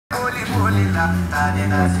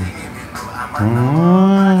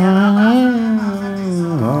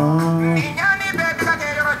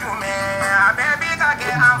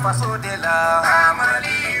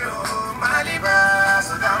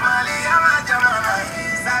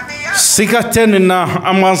Sika tenina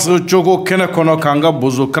amanso chogo kene kono kanga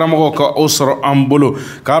bozo kramago ka osro ambolo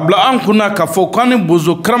kabla ankuna ka fokani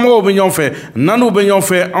bozo kramago be nyonfe nanu be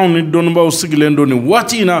nyonfe awni donba usigilendo ni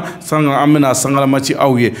watina sanga amena sangala machi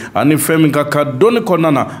awye ani femi ka doni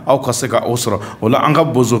konana aw ka seka osro wala anga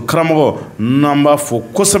bozo kramago namba fo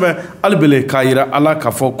kosebe albele kayira ala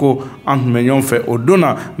ka foko an me nyonfe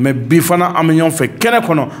odona me bifana am nyonfe kene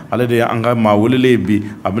kono ale de anga ma wolele bi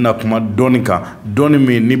abina kuma donika doni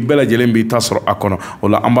mi ni bela bi tasoro akono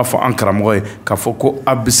wala amba fo an karamo ka foko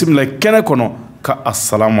abismillah kene kono ka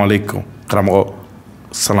assalamu alaikum karamo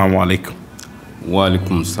assalamu alaikum wa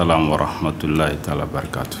alaikum salam wa rahmatullahi ta'ala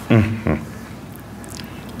barakatuh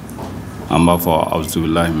amba fo a'udhu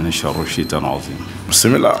billahi minash sharri shaitanir rajim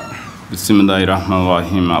bismillahir rahmanir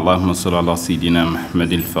rahim allahumma salli ala sayidina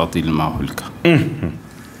muhammadil fatil mahulka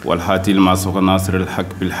wal hatil masukh nasir al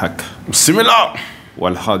haqq bil haqq bismillah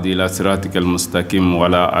والحادي إلى صراطك المستقيم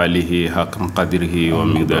ولا آله حق قدره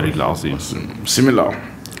ومقداره العظيم بسم الله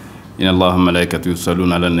إن الله وملائكته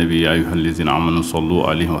يصلون على النبي يا أيها الذين آمنوا صلوا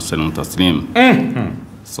عليه وسلموا تسليما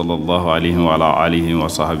صلى الله عليه وعلى آله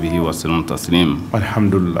وصحبه وسلم تسليما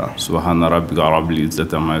الحمد لله سبحان ربك رب العزة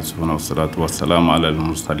عما يصفون والصلاة والسلام على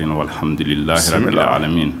المرسلين والحمد لله رب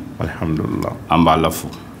العالمين الحمد لله أم بالفو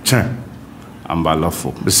أم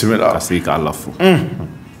بالفو بسم الله كسيك علفو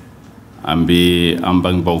ambi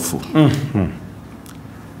ambang bawfu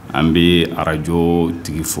ambi arajo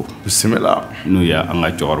tigifo bismillah nu ya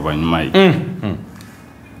anga chorba nyai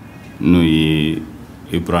nu yi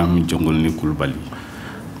ibrahim jongol ni kulbali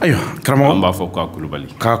ayo karamo amba fo ka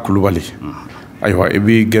kulbali ayo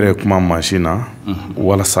ebi gere kuma machina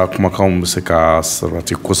wala sa kuma kam se ka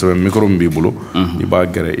sabati ko se micro mbibulo iba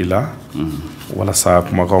gere ila wala sa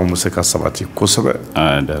kuma kam se ka sabati ko se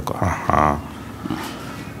ah d'accord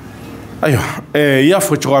ayo ya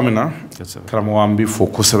fo chwamina karamo ambi fo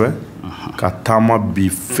kosebe ka tama bi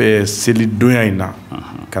fe seli doya ina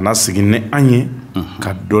kana sigine anye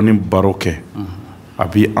ka doni baroke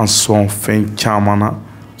abi an son fen chamana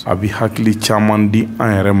abi hakli chamandi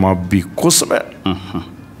an yere ma bi kosebe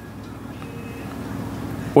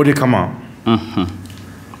odi kama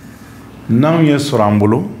nan ye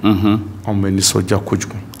sorambolo on me ni soja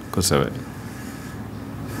kojugo kosebe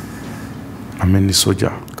ameni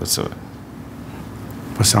soja kosebe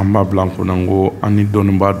parce que amba blanco nango ani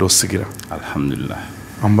doni ba do sigira alhamdulillah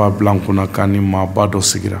amba blanco na kani ma ba do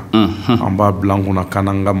sigira amba blanco na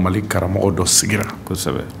kananga mali karamo do sigira ko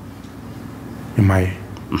sabe imai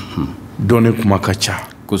doni kuma kacha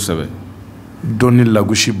ko sabe doni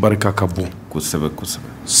lagushi barka kabu ko sabe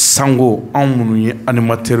sango amunu ye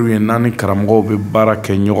animateur ye nani karamo be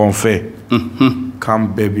baraka nyogon fe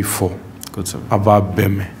kam baby fo ko sabe aba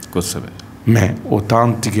beme ko sabe mais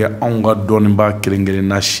autant tige an ga doni ba kelengele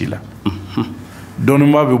na shila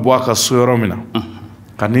doni ba be bo aka soyoro mina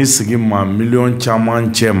kani sigi ma million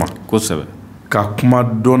chaman chema ko sabe ka kuma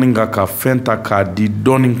doni nga ka fenta ka di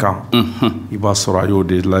doni kan iba sora yo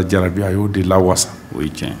de la jarabi ayo de la wasa oui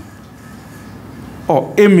tiens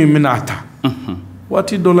o emi minata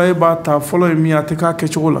wati dola e ba ta folo emi ate ka ke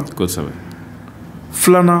chola ko sabe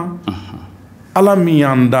flana ala mi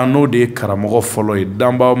yanda no de karamogo folo e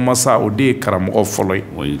damba masa o de karamogo folo e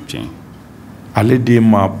oui tiens ale de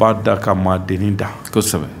ma bada ka ma deninda ko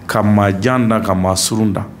sabe ka ma janda ka ma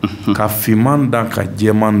surunda ka fimanda ka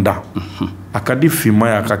jemanda akadi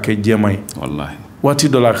fimaya ka ke jemai wallahi wati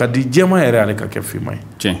dola akadi jemai ere ale ka ke fimai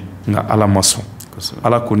tiens nga ala maso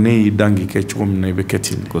ala ko ne dangi ke chum ne be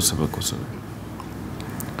ketini ko sabe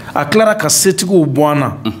aklara ka setigo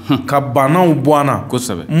bwana ka bana bwana ko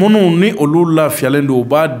sabe munu ni olula fialendo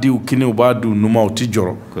ba di ukini ba du numa uti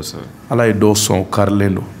joro ko sabe ala e do son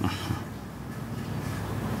karlendo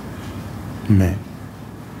mais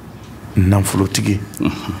nanfulotigi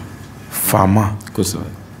fama ko sabe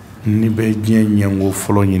ni be nyengo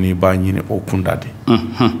folo nyini ba nyini okundade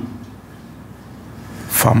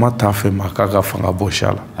fama ta fe makaga fanga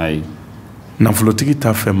boshala ay nanfulotigi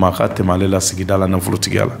ta fe maka temale la sigidala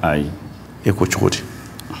nanfulotigi ala ay e ko chodi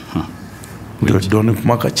do doni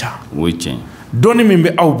kuma ka cha oui tiens doni min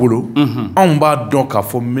be aw bolo on ba don ka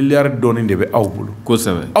fo milliard doni de be aw bolo ko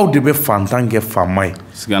sabe aw de be fantange famay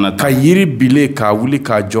sigana ka yiri bile ka wuli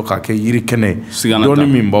ka jo ka ke yiri kene doni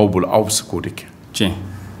min ba aw bolo aw siko de ke tiens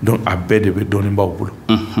donc a be de be doni ba aw bolo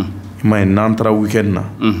ima nantra weekend na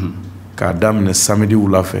ka damne samedi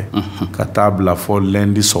wula fe ka tabla fo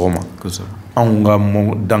lundi sogoma ko sabe an ka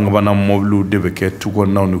dangabana mobiliw de bɛ kɛ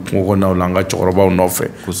tukɔnɔnaw ni kungokɔnɔnaw la an ka cɛkɔrɔbaw nɔfɛ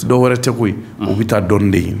dɔ wɛrɛ tɛ koyi u bɛ taa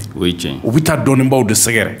dɔnni de ɲini u bɛ taa dɔnnibaw de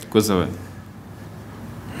sɛgɛrɛ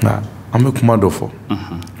nka an bɛ kuma dɔ fɔ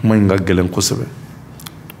kuma in ka gɛlɛn kosɛbɛ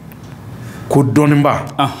ko dɔnniba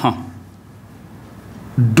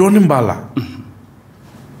dɔnni b'a la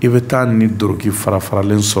i bɛ taa ni doroki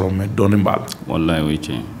farafaralen sɔrɔ mɛ dɔnni b'a la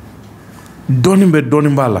dɔnni bɛ dɔnni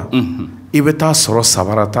b'a la i bɛ taa sɔrɔ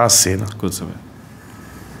sabara t'a sen na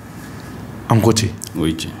an ko ten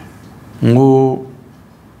n ko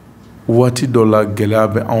waati dɔ la gɛlɛya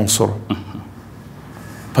bɛ anw sɔrɔ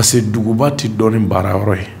parce que duguba tɛ dɔnni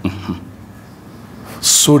baarayɔrɔ ye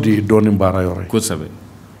so de ye dɔnni baarayɔrɔ ye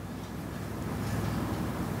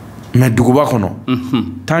mɛ duguba kɔnɔ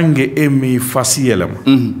tant que e m'i fasi yɛlɛma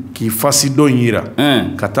k'i fasi dɔ yira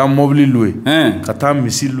ka taa mobili louer ka taa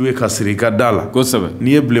misi louer ka siri i ka da la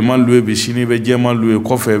n'i ye bilenman louer bi sini i bɛ jɛman louer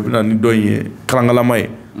kɔfɛ i bɛ na ni dɔ in ye kalangalama ye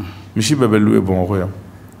misi bɛɛ bɛ louer Bamakɔ yan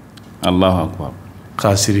Allahu akbar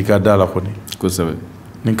k'a siri i ka da la kɔni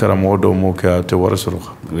ni karamɔgɔ dɔw m'o kɛ a tɛ wari sɔrɔ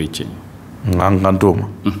nka an kan t'o ma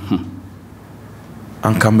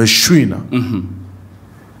an kan bɛ su in na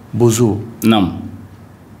bozo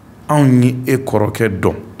anw ye e kɔrɔkɛ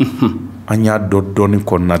dɔn an y'a dɔn dɔɔni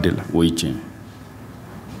kɔnɔna de la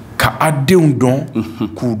ka a denw dɔn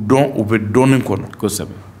k'u dɔn u bɛ dɔɔni kɔnɔ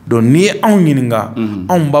donc n'i ye anw ɲininka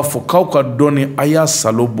anw b'a fɔ k'aw ka dɔɔni a y'a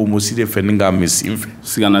salo bonbosi de fɛ ni k'a min sen fɛ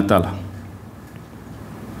sigana t'a la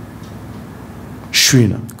su in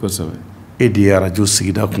na e de ye arajo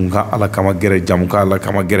sigida kun ka ala kama gɛrɛ jamu ka ala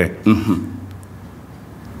kama gɛrɛ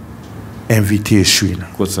invité ye su in na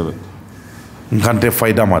n kan tɛ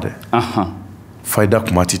fayida ma dɛ fayida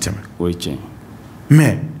kuma tɛ tɛmɛ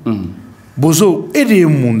mais bozo e de ye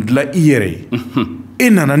mun dilan i yɛrɛ ye e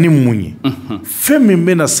nana ni mun ye fɛn min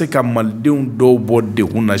bɛna se ka malidenw dɔw bɔ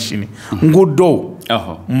degun na sini n ko dɔw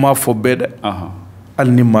n m'a fɔ bɛɛ dɛ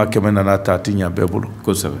hali ni maa kɛmɛ nana ta a tɛ ɲɛ bɛɛ bolo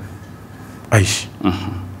ayi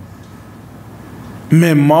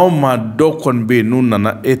mais maa o maa dɔ kɔni bɛ yen n'u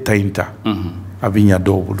nana e ta in ta a bɛ ɲɛ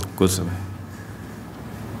dɔw bolo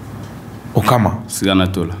o kama sigana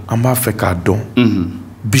t'o la an b'a fɛ k'a dɔn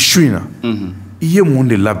bi su in na i ye mun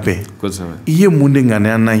de labɛn i ye mun de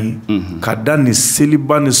ŋaniya n'an ye ka da ni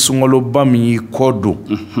seliba ni sunkaloba min y'i kɔ don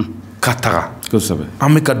ka taga an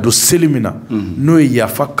bɛ ka don seli min na n'o ye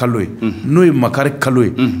yafa kalo ye n'o ye makari kalo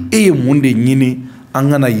ye e ye mun de ɲini an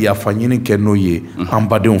kana yafa ɲini kɛ n'o ye an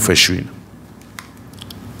badenw fɛ su in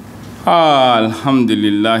na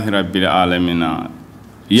alhamdulilahi rabbil alamina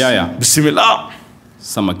yaya bisimila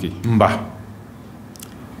Samake nba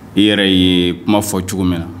i yɛrɛ ye kuma fɔ cogo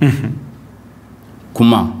min na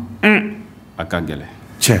kuma a ka gɛlɛ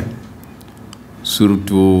tiɲɛ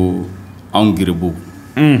surtout anw giribu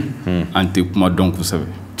an tɛ kuma dɔn kosɛbɛ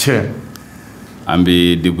tiɲɛ an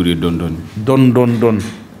bɛ débrouiller dɔɔni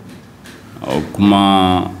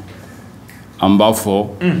kuma an b'a fɔ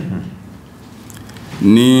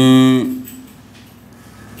ni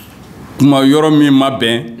kuma yɔrɔ min ma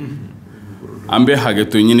bɛn an bɛ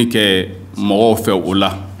hakɛto ɲini kɛ mɔgɔw fɛ o la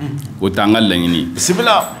o t'an ka laɲini ye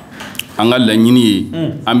bisimila an ka laɲini ye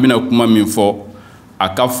an bɛna kuma min fɔ a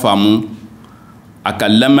ka faamu a ka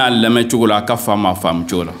lamɛn a lamɛn cogo la a ka faamu a faamu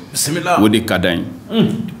cogo la bisimila o de ka d'an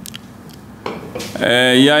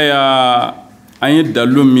ye yaya an ye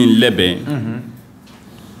dalilu min labɛn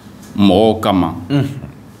mɔgɔw kama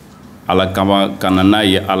ala kama ka na n'a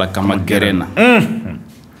ye ala kama gɛrɛ na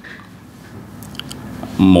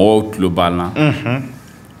mɔgɔw tulo b'an na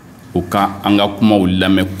u ka an ka kumaw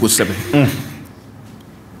lamɛn kosɛbɛ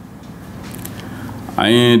an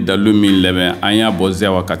ye dalilu min labɛn an y'a bɔ zɛ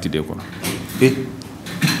wagati de kɔnɔ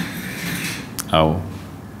awɔ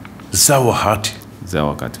zɛ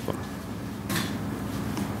wagati kɔnɔ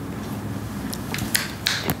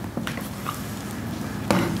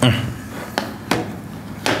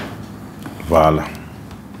voilà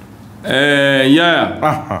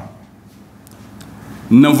yaya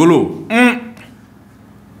nafolo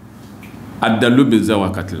a dalilu bɛ zɛ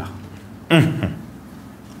wagati la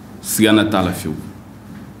sigana t'a la fiyewu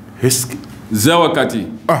zɛ wagati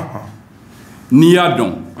n'i y'a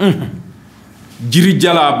dɔn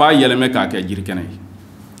jirijala a b'a yɛlɛmɛ k'a kɛ jirikɛnɛ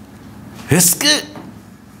ye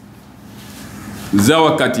zɛ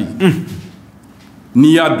wagati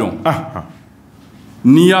n'i y'a dɔn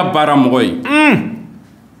n'i y'a baara mɔgɔ ye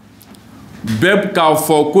bɛɛ k'a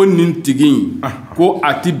fɔ ko nin tigi in ko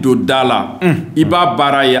a ti don da la i b'a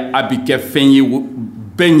baara ye a bɛ kɛ fɛn ye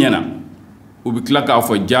bɛɛ ɲɛna u bɛ tila k'a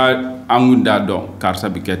fɔ ja an kun t'a dɔn karisa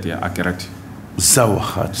bɛ kɛ ten a kɛra ten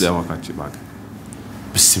zawakati b'a kɛ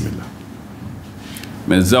bisimila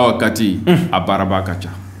mɛ zawakati a baaraba ka ca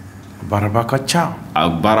baaraba ka ca a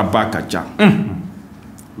baaraba ka ca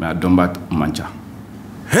mais a dɔnba man ca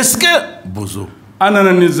est-ce que bozo an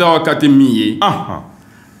nana ni zawakati min ye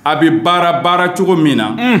a bɛ baara cogo min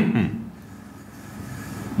na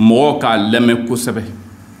mɔgɔw k'a lamɛn kosɛbɛ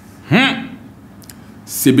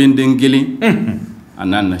sɛbɛnden kelen a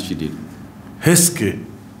n'a nasi de est-ce que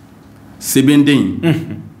sɛbɛnden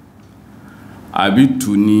a bɛ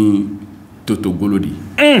tu ni totogolo de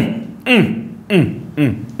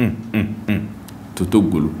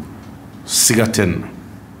totogolo siga tɛ n na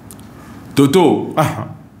toto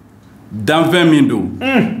danfɛn min don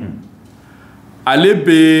ale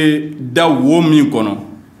bɛ da wo min kɔnɔ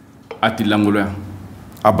a tɛ langoloya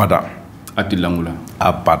abada a tɛ langoloya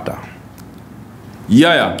abada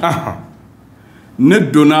yaya ne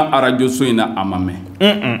donna arajo so in na a ma mɛn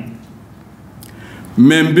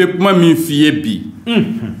mais n bɛ kuma min f'i ye bi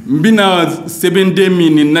n bɛna sɛbɛnden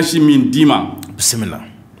min ni nasi min d'i ma bisimila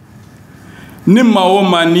ni maa o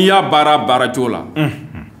maa n'i y'a baara cogo la n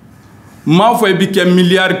m'a fɔ i bɛ kɛ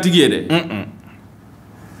miliyari tigi ye dɛ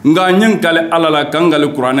nka n ye n kale ala la ka n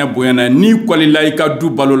kale kuranɛ bonya na n'i kɔlila i ka du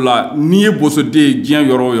balo la n'i ye bosoden ye diɲɛ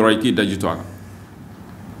yɔrɔ o yɔrɔ i k'i daji to a kan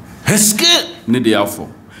est-ce que ne de y'a fɔ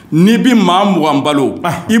n'i bɛ maa 20 balo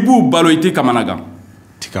i b'u balo i tɛ kamanagan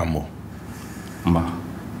ti ka mɔ nba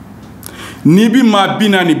n'i bɛ maa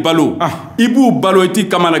 40 balo i b'u balo i tɛ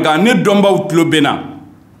kamanagan ne dɔnbaw tulo bɛ na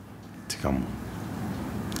ti ka mɔ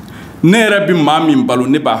ne yɛrɛ bɛ maa min balo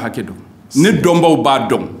ne b'a hakɛ dɔn ne dɔnbaw b'a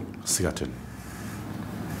dɔn siga tɛ n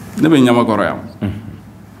na ne bɛ ɲamakɔrɔ yan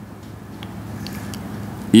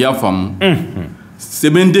i y'a faamu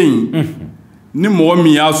sɛbɛnden ni mɔgɔ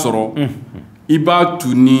min y'a sɔrɔ i b'a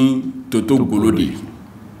tu ni toto golo de ye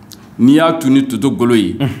n'i y'a tu ni toto golo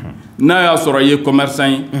ye n'a y'a sɔrɔ i ye commerçant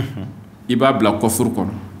ye i b'a bila kɔfuru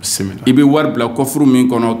kɔnɔ bisimila i bɛ wari bila kɔfuru min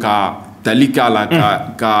kɔnɔ ka tali k'a la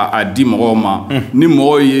k'a di mɔgɔw ma ni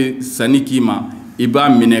mɔgɔw ye sanni k'i ma i b'a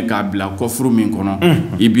minɛ k'a bila kɔfuru min kɔnɔ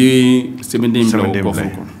i bɛ sɛbɛnden bila o kɔfuru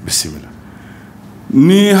kɔnɔ bisimila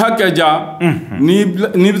ni hakɛ ja n'i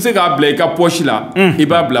bɛ se k'a bila i ka poche la i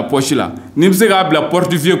b'a bila poche la n'i bɛ se k'a bila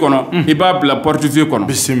portefeuille kɔnɔ i b'a bila portefeuille kɔnɔ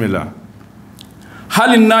bisimila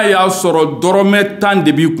hali n'a y'a sɔrɔ dɔrɔmɛ 10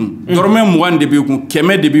 de b'i kun dɔrɔmɛ 20 de b'i kun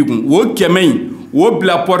 100 de b'i kun o 100 in o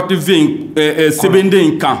bila portefeuille sɛbɛnden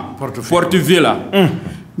in kan portefeuille la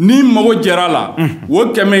ni mago jɛra a la o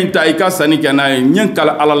 100 in ta i ka sanni kɛ n'a ye ɲɛ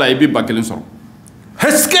kala ala la i bɛ 1000 sɔrɔ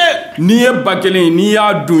est-ce que n'i ye 1000 n'i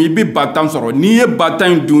y'a dun i bɛ 1000 sɔrɔ n'i ye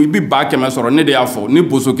 1000 dun i bɛ 100 sɔrɔ ne de y'a fɔ ni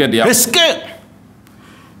bosokɛ de y'a fɔ est-ce que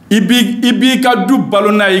i b'i ka du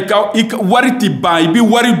balo n'a ye i ka wari ti ban i bɛ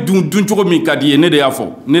wari dun cogo min ka di ye ne de y'a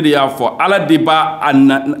fɔ ala de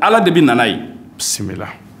bɛ nana ye bisimila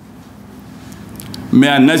mais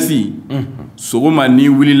a nasi sɔgɔma n'i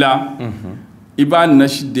wulila i b'a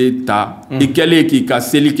nasi de ta i kɛlen k'i ka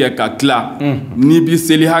seli kɛ ka tila n'i bɛ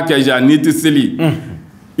seli hakɛ ja n'i tɛ seli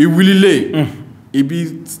i wulilen i bɛ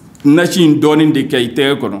nasi in dɔɔnin de kɛ i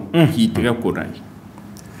tɛgɛ kɔnɔ k'i tɛgɛ ko n'a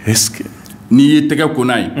ye est-ce que n'i y'i tɛgɛ ko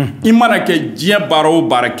n'a ye i mana kɛ diɲɛ baara o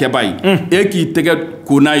baara kɛba ye e k'i tɛgɛ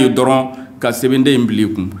ko n'a ye dɔrɔn ka sɛbɛnden in bila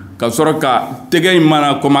i kun ka sɔrɔ ka tɛgɛ in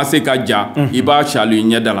mana commencer ka ja i b'a salo i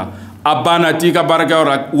ɲɛda la a banna t'i ka baarakɛyɔrɔ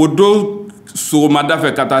la o don sɔgɔmada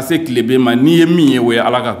fɛ ka taa se tileben ma n'i ye min ye o ye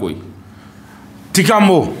ala ka ko ye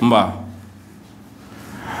tikambo nba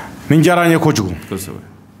nin diyara n ye kojugu kosɛbɛ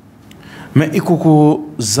mais i ko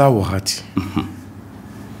za wagati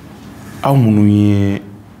aw minnu ye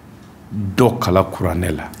dɔ kala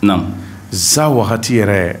kuranɛ la naam za wagati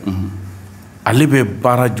yɛrɛ ale bɛ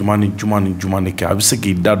baara juma ni juma de kɛ a bɛ se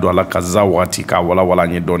k'i da don a la ka za wagati k'a walawala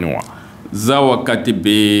an ye dɔɔnin wa za wagati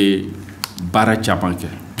bɛ baara caman kɛ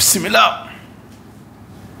bisimila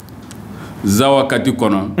za wagati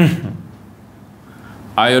kɔnɔ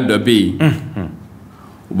aya dɔ bɛ yen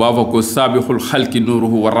u b'a fɔ ko sabihul halki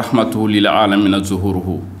nuruhu wa rahmatuhu lil alamina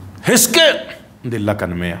zuhuruhu est-ce que n delila ka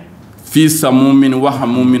nin mɛn yan fi samumin wa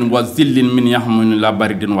hamumin wa zillin min yahmun la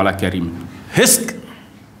baridin wala karim est-ce que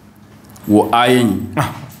o aya in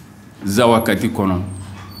za wagati kɔnɔ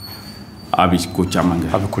a bɛ ko caman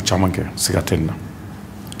kɛ a bɛ ko caman kɛ siga tɛ nin na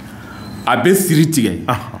a bɛ siri tigɛ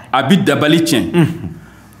a bɛ dabali tiɲɛ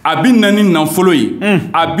a bɛ na ni nafolo ye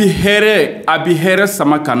a bɛ hɛrɛ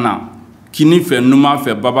sama ka na kini fɛ numan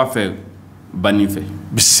fɛ baba fɛ bani fɛ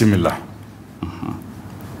bisimila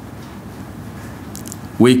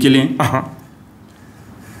o ye kelen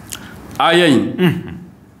aya in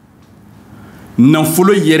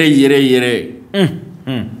nafolo yɛrɛ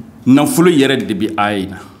nafolo yɛrɛ de bɛ aya in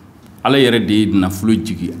na ala yɛrɛ de ye nafolo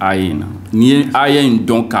jigi aya in na n'i ye aya in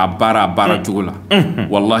dɔn k'a baara cogo la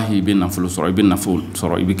wallahi i bɛ nafolo sɔrɔ i bɛ nafolo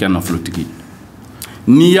sɔrɔ i bɛ kɛ nafolotigi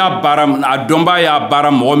n'i y'a baara a dɔnbaa y'a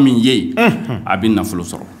baara mɔgɔ min ye a bɛ nafolo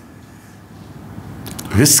sɔrɔ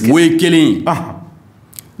o ye kelen ye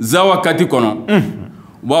zawa kati kɔnɔ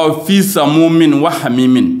wa fi samumin wa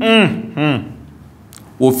hamimin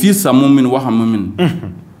o fi samumin wa hamimin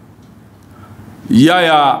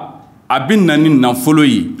yaya a bɛ na ni nafolo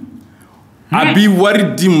ye a bɛ wari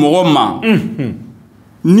di mɔgɔ ma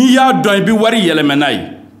n'i y'a dɔn i bɛ wari yɛlɛmɛ n'a ye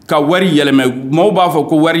ka wari yɛlɛmɛ mɔgɔw b'a fɔ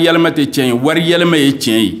ko wari yɛlɛmɛ tɛ tiɲɛ ye wari yɛlɛmɛ ye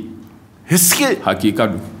tiɲɛ ye hakika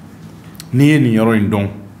don n'i ye nin yɔrɔ in dɔn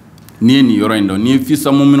n'i ye nin yɔrɔ in dɔn n'i ye fi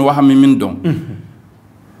samumin wa hamimin dɔn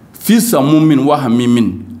fi samumin wa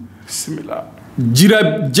hamimin bisimila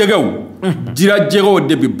jira jɛgɛw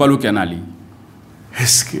de bɛ balo kɛ n'ale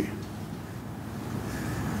ye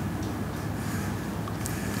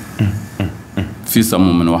fi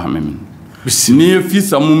samumin wa hamimin n'i ye fi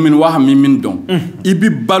samumin wa hamimin dɔn i bɛ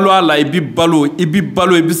balo a la i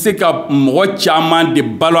bɛ se ka mɔgɔ caman de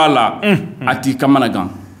balo a la a t'i kamanagan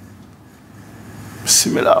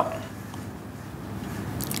bisimila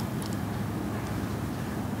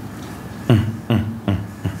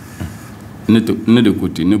ne de ko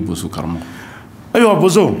ten ne boso karamɔgɔ ayiwa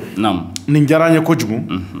bozo naam nin diyara n ye kojugu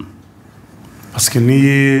parce que n'i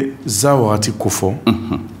ye za wagati kofɔ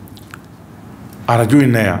arajo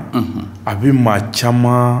in na yan a bɛ maa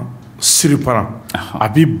caman siriparan a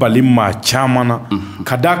bɛ bali maa caman na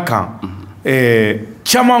ka d'a kan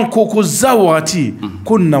caman ko za wagati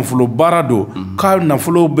ko nafolo baara don ka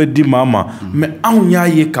nafolo bɛ di maa ma mais anw y'a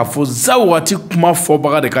ye k'a fɔ za wagati kuma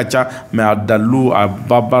fɔbaga de ka ca mais a dalilu a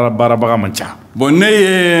baarabaga man ca bon ne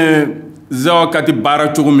ye za wagati baara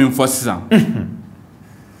cogo min fɔ sisan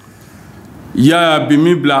ya bi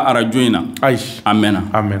min bila arajo in na ayi a mɛnna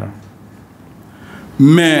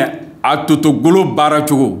mais a totogolo baara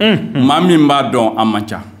cogo maa min b'a dɔn a man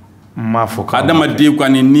ca m'a fɔ k'a adamaden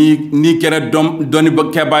kɔni n'i kɛra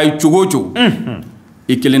dɔnnibakɛbaa ye cogo o cogo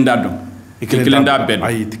i kelen t'a dɔn i kelen t'a bɛɛ dɔn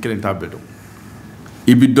ayi i kelen t'a bɛɛ dɔn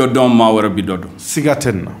i bɛ dɔ dɔn maa wɛrɛ bɛ dɔ dɔn siga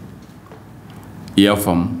tɛ nin na i y'a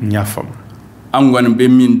faamu n y'a faamu an kɔni bɛ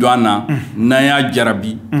min dɔn an na n'an y'a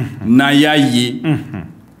jarabi n'an y'a ye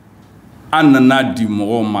an nana di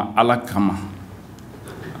mɔgɔw ma ala kama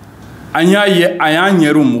an y'a ye a y'an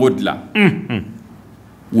yɛrɛw mɔgɔ dilan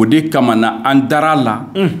o de kama na an dara la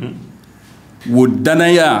o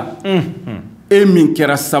danaya e min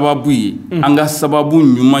kɛra sababu ye an ka sababu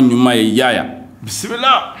ɲuman ɲuman ye yaya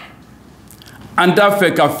bisimila an t'a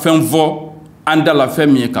fɛ ka fɛn fɔ an da la fɛn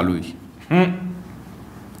min ye kalo ye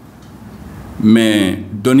mais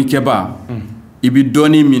dɔnnikɛba i bɛ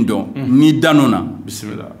dɔnni min dɔn n'i danno na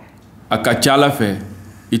bisimila a ka ca ala fɛ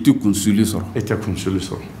i tɛ kunsuli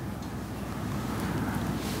sɔrɔ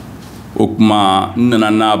o kuma n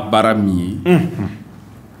nana n'a baara min ye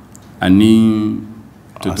ani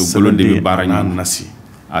totogolo de bɛ baara ɲɔgɔn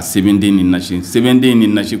a sɛbɛnden ni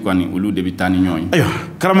nasi kɔni olu de bɛ taa ni ɲɔgɔn ye ayiwa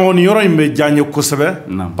karamɔgɔ nin yɔrɔ in bɛ diya n ye kosɛbɛ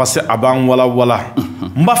parce que a b'an wala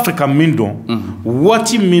n b'a fɛ ka min dɔn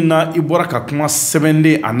waati min na i bɔra ka kuma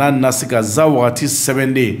sɛbɛnden a n'a nasi ka za wagati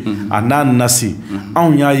sɛbɛnden a n'a nasi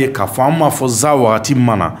anw y'a ye k'a fɔ an m'a fɔ za wagati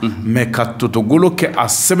mana mais ka totogolo kɛ a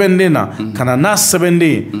sɛbɛnden na ka na n'a sɛbɛnden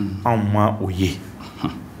ye anw ma o ye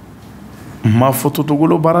n m'a fɔ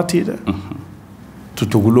totogolo baara tɛ yen dɛ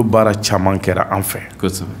totogolo baara caman kɛra an fɛ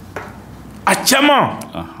a caman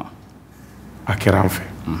a kɛra an fɛ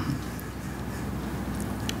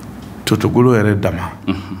totogolo yɛrɛ dama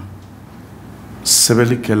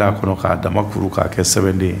sɛbɛnni kɛla a kɔnɔ k'a dama kuru k'a kɛ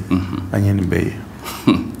sɛbɛnden ye an ye nin bɛɛ ye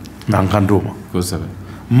mais an kan d'o ma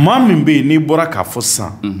maa min bɛ yen n'i bɔra k'a fɔ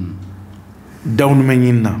sisan dawnimɛ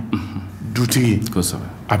ɲini na dutigi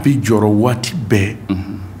a bɛ jɔrɔ waati bɛɛ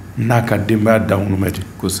n'a ka denbaya dawnimɛ de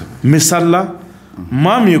misali la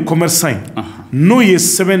maa min ye commerçant ye n'o ye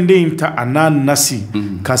sɛbɛnden in ta a n'a nasi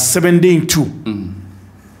ka sɛbɛnden in tu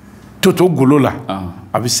toto golo la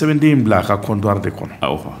a bɛ sɛbɛnden in bila a ka comptoir de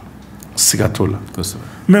kɔnɔ siga t'o la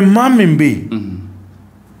mais maa min bɛ yen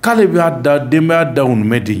k'ale b'a da denbaya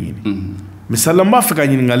dawnimɛ de ɲini misali la n b'a fɛ ka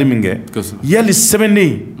ɲininkali min kɛ yali sɛbɛnden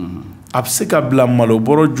in a bɛ se ka bila malo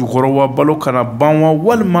bɔrɔ jukɔrɔ wa balo kana ban wa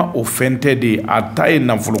walima o fɛn tɛ de ye a ta ye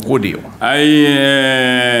nafoloko de ye wa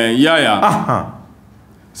ayi yaya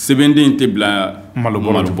sɛbɛnden tɛ bila malo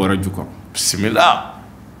bɔrɔ jukɔrɔ bisimila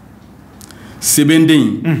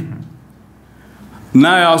sɛbɛnden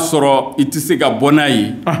n'a y'a sɔrɔ i tɛ se ka bɔ n'a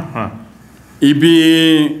ye i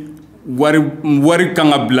bɛ wari kan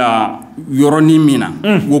ka bila yɔrɔnin min na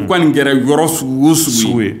o kɔni kɛra yɔrɔ sugu o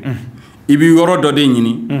sugu ye i bɛ yɔrɔ dɔ de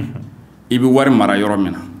ɲini i bɛ wari mara yɔrɔ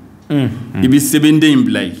min na i bɛ sɛbɛnden in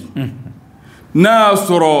bila yen n'a y'a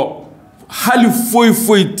sɔrɔ hali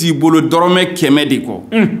foyi t'i bolo dɔrɔmɛ 100 de kɔ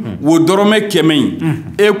wo dɔrɔmɛ 100 in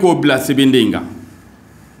e k'o bila sɛbɛnden kan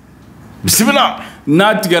bisimila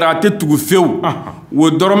n'a tigɛra a tɛ tugu fewu wo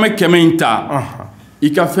dɔrɔmɛ 100 in ta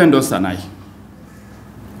i ka fɛn dɔ san n'a ye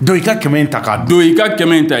donc i ka 100 in ta k'a dun donc i ka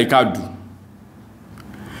 100 in ta i k'a dun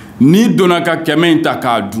n'i donna ka 100 in ta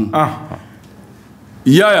k'a dun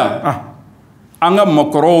yaya an ka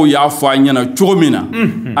makɔrɔw y'a fɔ a ɲɛna cogo min na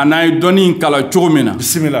a n'a ye dɔnni in kala cogo min na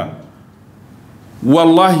bisimila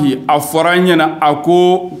wallahi a fɔra an ɲɛna a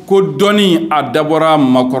ko dɔnni a dabɔra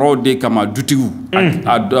makɔrɔw de kama dutigiw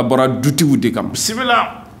a dabɔra dutigiw de kama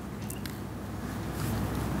bisimila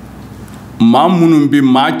maa minnu bɛ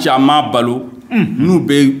maa caman balo n'u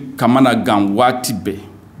bɛ kamana gan waati bɛɛ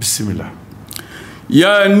bisimila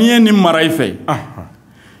ya n'i ye nin mara i fɛ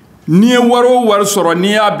n'i ye wari o wari sɔrɔ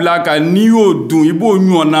n'i y'a bila a kan n'i y'o dun i b'o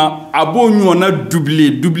ɲɔgɔnna a b'o ɲɔgɔnna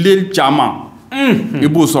dubile caman i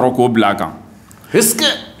b'o sɔrɔ k'o bila a kan est-ce que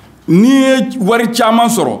n'i ye wari caman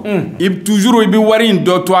sɔrɔ toujours i bɛ wari in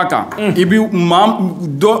dɔ to a kan i bɛ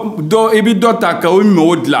dɔ ta ka o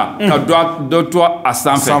mɔgɔ dilan ka dɔ to a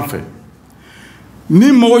sanfɛ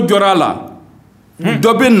ni mɔgɔ jɔra a la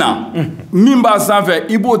dɔ bɛ na min b'a sanfɛ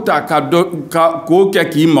i b'o ta k'o kɛ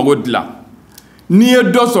k'i mago dilan n'i ye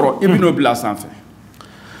dɔ sɔrɔ i bɛn'o bila a sanfɛ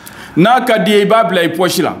n'a ka di ye i b'a bila i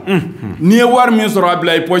poche la n'i ye wari min sɔrɔ a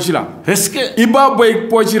bila i poche la est-ce que i b'a bɔ i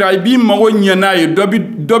poche la i b'i mago ɲɛ n'a ye dɔ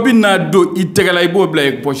bɛ na don i tɛgɛ la i b'o bila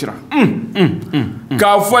i poche la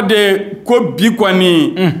k'a fɔ de ko bi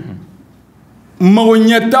kɔni mago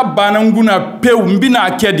ɲɛta banna n kunna pewu n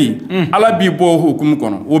bɛna kɛ de ala b'i bɔ o hukumu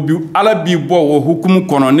kɔnɔ ala b'i bɔ o hukumu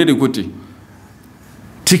kɔnɔ ne de ko ten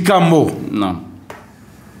tikambo non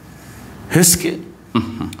est-ce que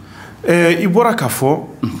i bɔra k'a fɔ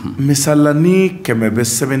misala ni 100 bɛ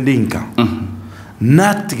sɛbɛnden in kan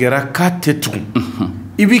n'a tigɛra k'a tɛ tugun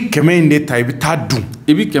i bɛ 100 in de ta i bɛ taa dun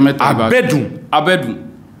i bɛ 100 ta a bɛɛ dun a bɛɛ dun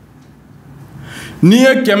n'i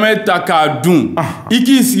ye 100 ta k'a dun i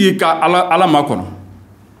k'i sigi ka ala makɔnɔ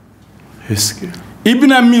est-ce que i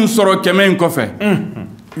bɛna min sɔrɔ 100 in kɔfɛ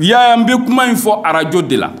yaya n bɛ kuma in fɔ arajo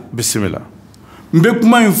de la bisimila n bɛ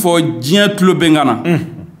kuma in fɔ diɲɛ tulo bɛ n kan na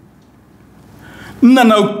n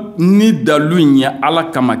nana ni dalu in ye ala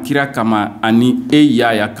kama kira kama ani e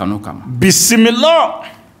yaya kanu kama bisimila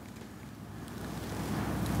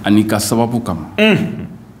ani ka sababu kama i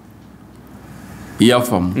y'a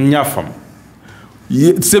faamu n y'a faamu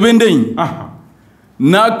sɛbɛnden in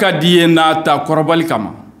n'a ka di ye n'a ta kɔrɔbali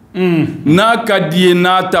kama n'a ka di ye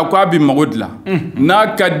n'a ta ko a bɛ mago dilan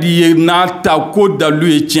n'a ka di ye n'a ta ko dalu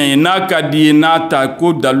ye tiɲɛ ye n'a ka di ye n'a ta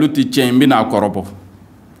ko dalu tɛ tiɲɛ ye n bɛna a kɔrɔbɔ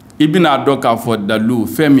i bɛna dɔn k'a fɔ dalu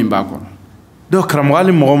fɛn min b'a kɔnɔ donc karamɔgɔ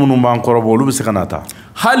hali mɔgɔ minnu b'an kɔrɔbɔ olu bɛ se ka na ta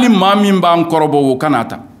hali maa min b'an kɔrɔbɔ o kana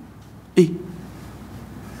ta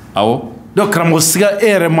awɔ donc karamɔgɔ siga e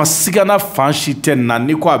yɛrɛ ma sigana fan si tɛ na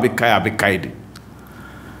n'i ko a bɛ ka ye a bɛ ka ye de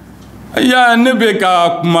ya ne bɛ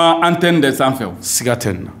ka kuma antenne de sanfɛ o siga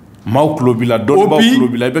tɛ nin na maaw tulo b'i la dɔnnibaw tulo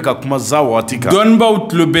b'i la i bɛ ka kuma za wagati kan dɔnnibaw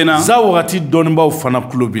tulo bɛ n na za wagati dɔnnibaw fana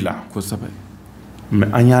tulo b'i la kosɛbɛ mais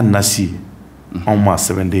an y'a nasi anw ma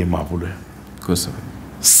sɛbɛnden m'a bolo yan kosɛbɛ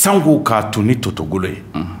sango k'a to ni totogolo ye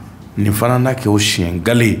nin fana n'a kɛ o siɲɛ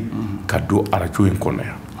gale ye ka don arajo in kɔnɔ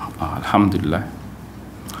yan alhamdulilayi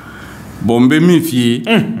bon n bɛ min f'i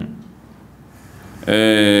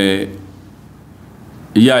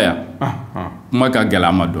ye yaya kuma ka gɛlɛ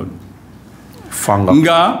a ma dɔɔni fanga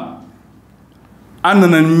nka an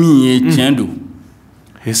nana ni min ye tiɲɛ don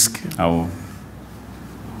est-ce que awɔ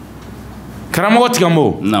karamɔgɔ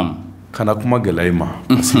tigambo naam kana kuma gɛlɛya i ma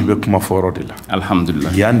parce que i bɛ kuma fɔ yɔrɔ de la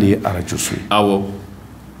alhamdulilayi yan de ye arajo so ye awɔ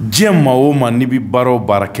diɲɛ maa o maa n'i bɛ baara o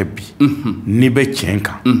baara kɛ bi n'i bɛ tiɲɛ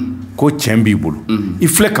kan ko tiɲɛ b'i bolo i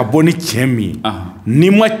filɛ ka bɔ ni tiɲɛ min ye n'i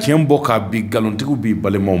ma tiɲɛ bɔ k'a bin nkalontigiw b'i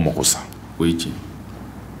balimaw mago sa o ye tiɲɛ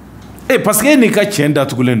parce que e n'i ka tiɲɛ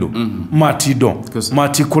datugulen don maa t'i dɔn maa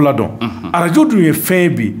t'i ko ladɔn arajo dun ye fɛn ye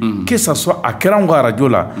bi que ça soit a kɛra anw ka arajo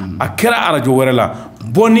la a kɛra arajo wɛrɛ la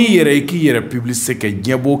bɔ n'i yɛrɛ i k'i yɛrɛ publicité kɛ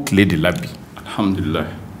diɲɛ b'o tile de la bi alhamdulilayi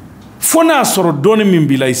fo n'a y'a sɔrɔ dɔɔni min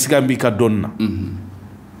b'i la i siga b'i ka dɔɔni na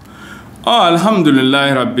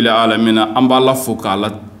alhamdulilayi rabbil alamina an b'ala fo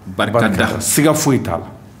k'ala barika da siga foyi t'a la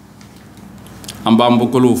an b'an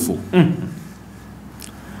bɔkɔlow fo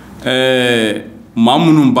maa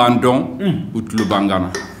minnu b'an dɔn u tulo b'an kan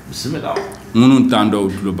na minnu t'an dɔn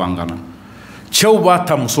u tulo b'an kan na cɛw b'a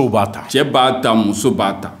ta musow b'a ta cɛ b'a ta muso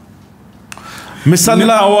b'a ta misali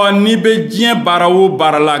la awɔ n'i bɛ diɲɛ baara o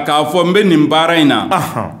baara la k'a fɔ n bɛ nin baara in na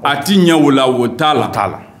a ti ɲɛ o la o t'a la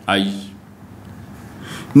ayi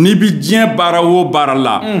n'i bɛ diɲɛ baara o baara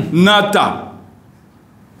la n'a ta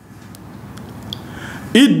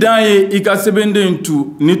i dan ye i ka sɛbɛnden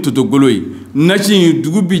tu ni totogolo ye nasi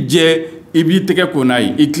dugu bi jɛ i b'i tɛgɛ ko n'a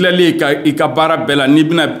ye i tilalen i ka baara bɛɛ la n'i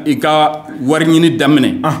bɛna i ka wari ɲini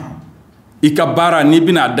daminɛ i ka baara n'i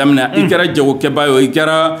bɛna a daminɛ i kɛra jagokɛba ye o i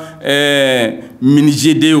kɛra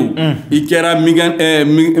menuisier de ye o i kɛra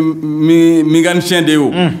mécanicien de ye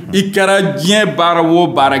o i kɛra diɲɛ baara o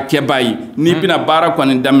baara kɛba ye n'i bɛna baara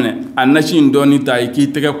kɔni daminɛ a nasi in dɔɔni ta i k'i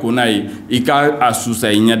tɛgɛ ko n'a ye i ka a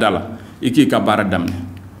susa i ɲɛda la i k'i ka baara daminɛ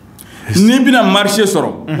n'i bɛna marché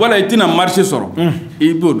sɔrɔ wala i tɛna marché sɔrɔ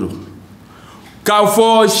i b'o dɔn k'a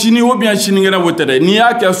fɔ sini ou bien sinikɛnɛ o tɛ dɛ n'i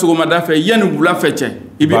y'a kɛ sɔgɔmada fɛ yanni wula fɛ cɛ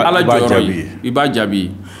i bɛ ala jɔyɔrɔ ye i b'a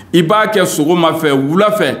jaabi i b'a kɛ sɔgɔma fɛ wula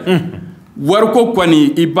fɛ wariko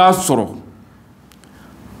kɔni i b'a sɔrɔ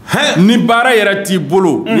ni baara yɛrɛ t'i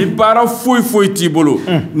bolo ni baara foyi foyi t'i bolo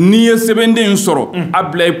n'i ye sɛbɛnden in sɔrɔ a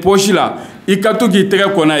bila i poche la i ka to k'i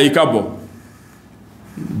tɛgɛ kɔnɔ i ka bɔ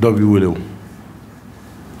dɔ b'i wele o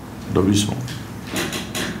dɔ b'i sɔn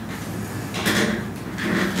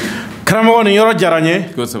karamɔgɔ nin yɔrɔ diyara n ye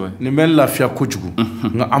nin bɛ lafiya kojugu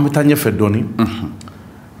nka an bɛ taa ɲɛfɛ dɔɔni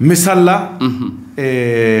misali la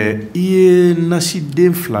i ye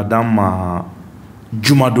nasiden 2 d'an ma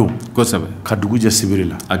jumadon ka dugu jɛ sibiri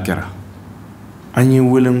la a kɛra an ye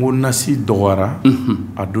wele ko nasi dɔgɔyara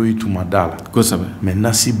a don i tun ma da la mɛ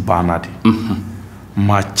nasi banna de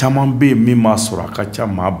maa caman bɛ yen min b'a sɔrɔ a ka ca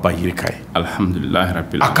maa bayirika ye alhamdulilahi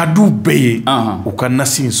rabbil alamin a ka d'u bɛɛ ye u ka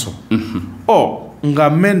nasi in sɔn ɔ nka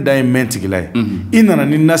mɛn da ye mɛn tigila ye i nana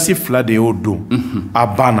ni nasi 2 de y'o don a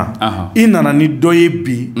banna i nana ni dɔ ye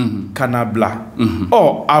bi ka na bila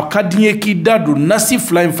ɔ a ka di n ye k'i da don nasi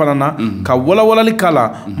 2 in fana na ka walawalali k'a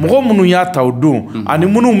la mɔgɔ minnu y'a ta o don ani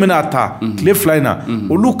minnu bɛna ta tile 2 in na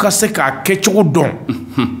olu ka se k'a kɛcogo dɔn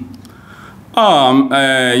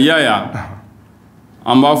yaya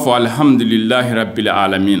an b'a fɔ alhamdulilahi rabbil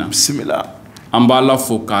alamina bisimila an b'a la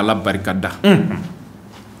fo k'ala barika da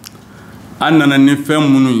an nana ni fɛn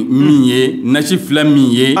minnu min ye nasi 2 min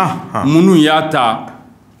ye minnu y'a ta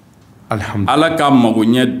ala ka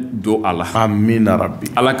magoɲɛ don a la amina rabbi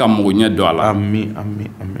ala ka magoɲɛ don a la amin amin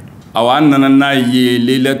amin awa an nana n'a ye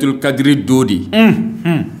leilatul kadiri do de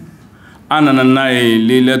an nana n'a ye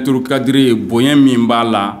leilatul kadiri bonya min b'a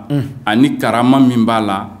la ani karama min b'a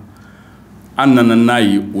la an nana n'a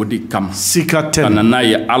ye o de kama sika tɛ ka na n'a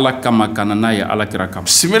ye ala kama ka na n'a ye ala kira kama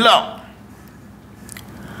bisimila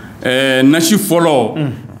nasi fɔlɔ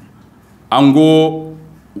an ko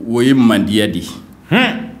o ye mandiya de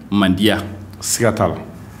mandiya siga t'a la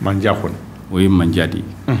mandiya kɔni o ye mandiya de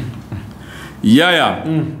yaya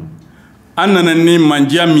an nana ni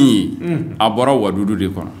mandiya min ye a bɔra wadudu de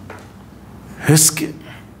kɔnɔ est-ce que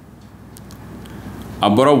a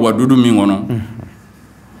bɔra wadudu min kɔnɔ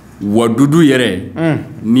wadudu yɛrɛ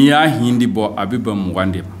n'i y'a hindi bɔ a bɛ bɛn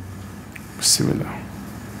 20 de ma bisimila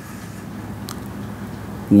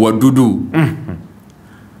wadudu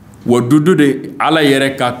wadudu de ala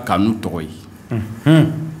yɛrɛ ka kanu tɔgɔ ye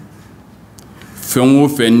fɛn o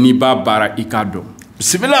fɛn n'i b'a baara i k'a dɔn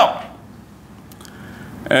bisimila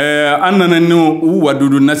an nana ni u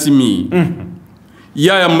wadudu nasi min ye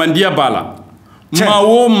yaya mandiya b'a la maa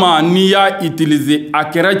o maa n'i y'a utiliser a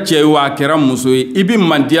kɛra cɛ ye o a kɛra muso ye i bɛ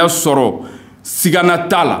mandiya sɔrɔ sigana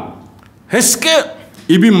t'a la est-ce que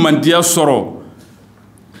i bɛ mandiya sɔrɔ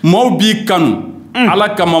maaw b'i kanu ala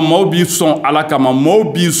kama maaw b'i sɔn ala kama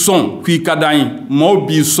maaw b'i sɔn k'i ka d'an ye maaw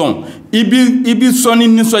b'i sɔn i bi sɔn ni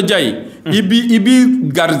nisɔndiya ye i bi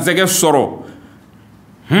garizɛgɛ sɔrɔ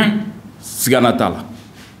sigana t'a la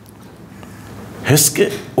est-ce que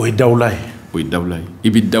o ye dawula ye o ye dawula ye i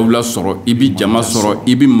bi dawula sɔrɔ i bi jama sɔrɔ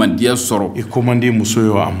i bi mandiya sɔrɔ i komandi muso ye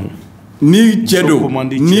o amu n'i cɛ don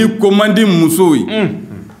n'i komandi muso ye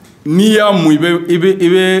n'i y'a mu i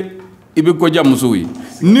bɛ kɔdiya muso ye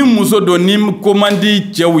ni muso don ni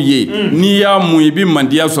komandi cɛw ye n'i y'a mu i bɛ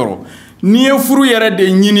mandiya sɔrɔ n'i ye furu yɛrɛ de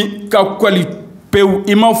ɲini ka kɔli pewu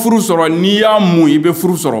i ma furu sɔrɔ n'i y'a mu i bɛ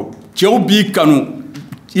furu sɔrɔ cɛw b'i kanu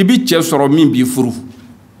i bɛ cɛ sɔrɔ min b'i furu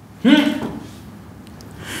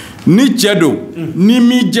ni cɛ don ni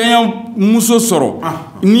mi jɛnya muso sɔrɔ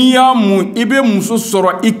n'i y'a mu i bɛ muso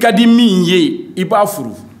sɔrɔ i ka di min ye i b'a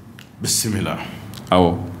furu bisimila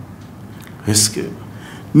awɔ est-ce que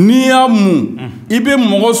n'i y'a mu i bɛ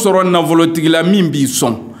mɔgɔ sɔrɔ nafolotigila min b'i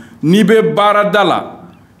sɔn n'i bɛ baarada la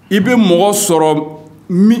i bɛ mɔgɔ sɔrɔ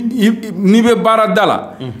n'i bɛ baarada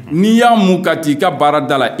la n'i y'a mu ka t'i ka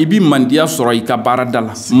baarada la i bɛ mandiya sɔrɔ i ka baarada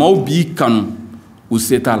la maaw b'i kanu u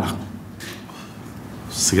se t'a la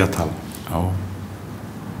siga t'a la awɔ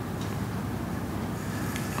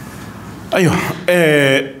ayiwa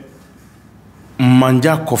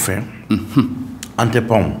manja kɔfɛ an tɛ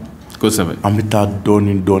pan kosɛbɛ an bɛ taa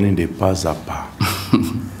dɔɔni dɔɔni de pas à pas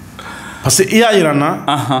parce que i y'a yira n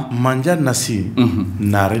na manja nasi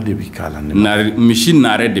naare de bɛ k'a la misi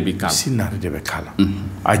naare de bɛ k'a la misi naare de bɛ k'a la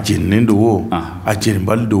a jeninen don o a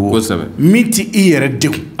jenibali don o min tɛ i yɛrɛ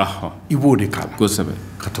degun i b'o de k'a la kosɛbɛ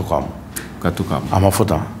ka to k'a ma ka to k'a ma a ma fɔ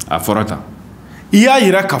tan a fɔra tan i y'a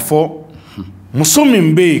yira k'a fɔ muso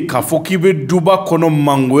min bɛ yen k'a fɔ k'i bɛ duba kɔnɔ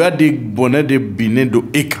mangoya de bɔnɛ de binnen don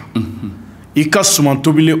e kan i ka suman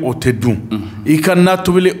tobili o tɛ dun i ka na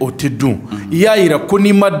tobili o tɛ dun i y'a yira ko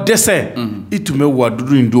n'i ma dɛsɛ i tun bɛ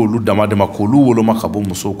wadudu in di olu dama dama k'olu woloma ka bɔ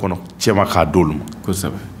musow kɔnɔ cɛma k'a d'olu ma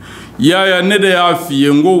kosɛbɛ yaya ne de y'a f'i ye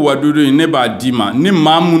n ko wadudu in ne b'a d'i ma ni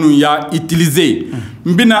maa minnu y'a utiliser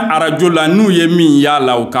n bɛna arajo la n'u ye min y'a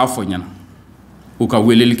la u k'a fɔ ɲɛna u ka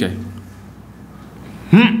weleli kɛ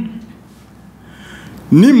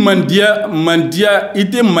ni mandiya i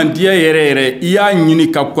tɛ mandiya yɛrɛ yɛrɛ i y'a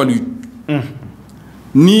ɲini ka kɔli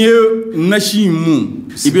n'i ye nasi in mun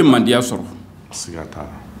i bɛ mandiya sɔrɔ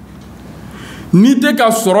n'i tɛ ka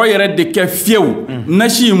sɔrɔ yɛrɛ de kɛ fiyewu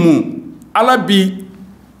nasi in mun ala bi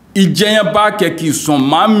i diɲɛbaa kɛ k'i sɔn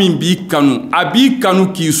maa min b'i kanu a b'i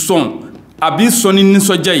kanu k'i sɔn a b'i sɔn ni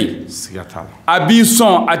nisɔndiya ye a b'i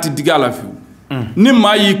sɔn a tɛ digi a la fiyewu ni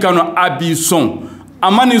maa y'i kanu a b'i sɔn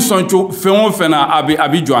a ma nin sɔn fɛn o fɛn na a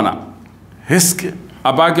bɛ jɔ a la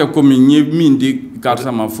a b'a kɛ komi n ye min di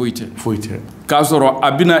karisa ma foyi tɛ k'a sɔrɔ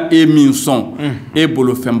a bɛna e min sɔn e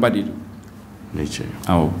bolo fɛnba de don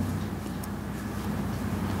awɔ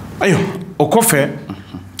ayiwa o kɔfɛ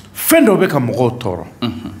fɛn dɔ bɛ ka mɔgɔw tɔɔrɔ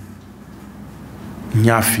n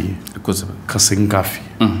y'a f'i ye ka segin k'a f'i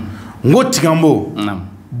ye n ko tiɲɛbo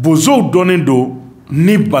bozow dɔnnen don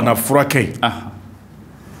ni bana furakɛ ye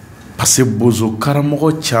parce que bozo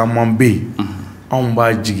karamɔgɔ caman bɛ yen anw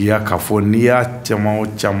b'a jigiya k'a fɔ n'i y'a caman o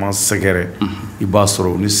caman sɛgɛrɛ i b'a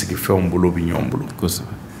sɔrɔ u ni sigifɛnw bolo bɛ ɲɔgɔn bolo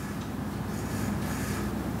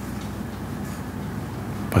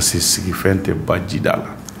parce que sigifɛn tɛ ba jida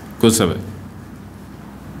la kosɛbɛ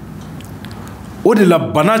o de la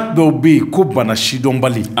bana dɔw bɛ yen ko bana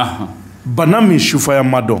sidɔnbali bana min sufaya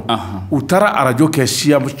ma dɔn u taara arajo kɛ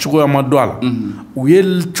siya cogoya ma dɔn a la u ye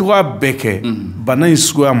cogoya bɛɛ kɛ bana in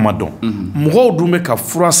suguya ma dɔn mɔgɔw dun bɛ ka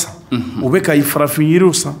fura san u bɛ ka farafin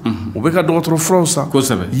yiriw san u bɛ ka dɔgɔtɔrɔ furaw san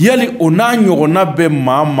yali o n'a ɲɔgɔnna bɛ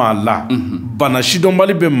maa maa la bana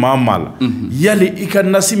sidɔnbali bɛ maa maa la yali i ka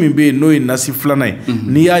nasi min bɛ yen n'o ye nasi filanan ye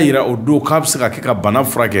n'i y'a yira o don k'a bɛ se ka kɛ ka bana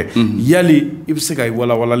furakɛ yali i bɛ se ka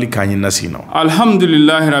walawalali k'an ye nasi in na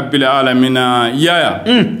alhamdulilahi rabbil alamina yaya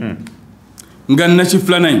n ka nasi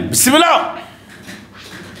filanan in bisimila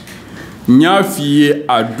n y'a f'i ye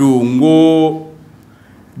a don n ko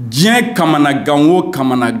diɲɛ kamanagan o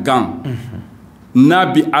kamanagan n'a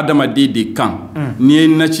bɛ adamaden de kan n'i ye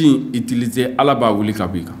nasi in utiliser ala b'a wuli ka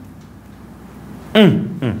bɔ i kan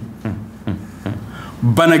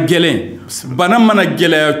bana gɛlɛn bana mana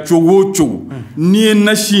gɛlɛya cogo o cogo n'i ye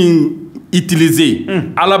nasi in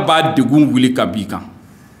utiliser ala b'a degun wuli ka bɔ i kan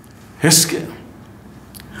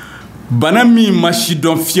bana min ma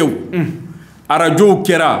sidɔn fiyewu arajow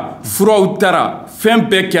kɛra furaw taara fɛn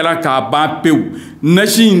bɛɛ kɛra k'a ban pewu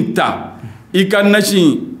nasi in ta i ka nasi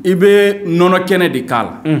in i bɛ nɔnɔ kɛnɛ de k'a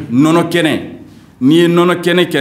la nɔnɔ kɛnɛ n'i ye nɔnɔ kɛnɛ kɛ